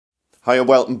Hiya,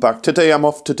 welcome back. Today I'm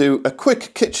off to do a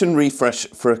quick kitchen refresh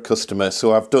for a customer.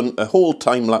 So I've done a whole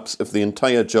time lapse of the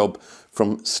entire job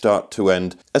from start to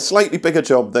end. A slightly bigger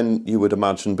job than you would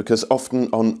imagine, because often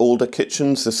on older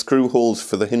kitchens the screw holes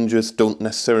for the hinges don't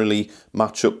necessarily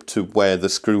match up to where the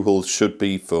screw holes should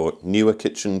be for newer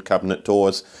kitchen cabinet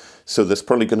doors. So there's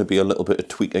probably going to be a little bit of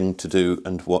tweaking to do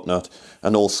and whatnot.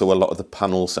 And also a lot of the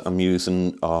panels that I'm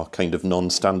using are kind of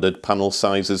non-standard panel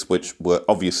sizes, which were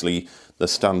obviously the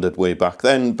standard way back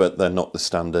then, but they're not the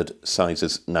standard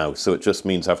sizes now. So it just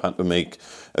means I've had to make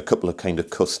a couple of kind of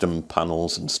custom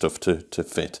panels and stuff to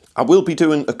fit. I will be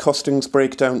doing a costings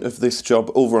breakdown of this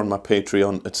job over on my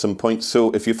Patreon at some point.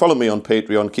 So if you follow me on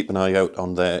Patreon, keep an eye out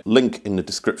on their link in the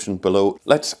description below.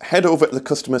 Let's head over to the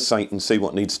customer site and see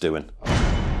what needs doing.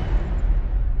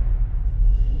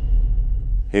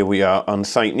 Here we are on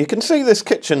site, and you can see this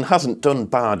kitchen hasn't done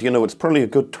bad. You know, it's probably a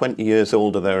good 20 years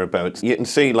old or thereabouts. You can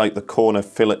see like the corner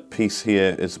fillet piece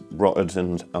here is rotted,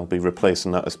 and I'll be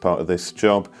replacing that as part of this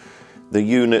job. The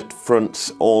unit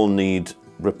fronts all need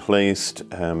replaced.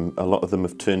 A lot of them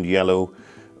have turned yellow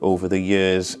over the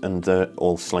years, and they're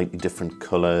all slightly different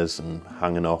colours and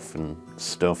hanging off and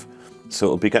stuff. So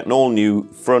it'll be getting all new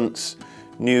fronts,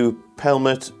 new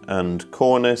pelmet and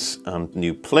cornice, and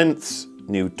new plinths,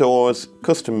 new doors,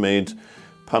 custom made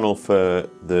panel for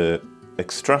the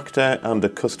extractor, and a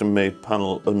custom made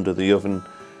panel under the oven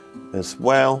as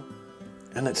well.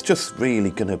 And it's just really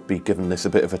going to be giving this a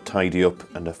bit of a tidy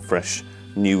up and a fresh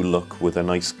new look with a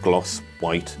nice gloss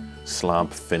white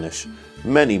slab finish.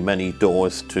 Many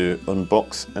doors to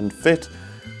unbox and fit,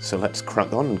 so let's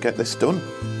crack on and get this done.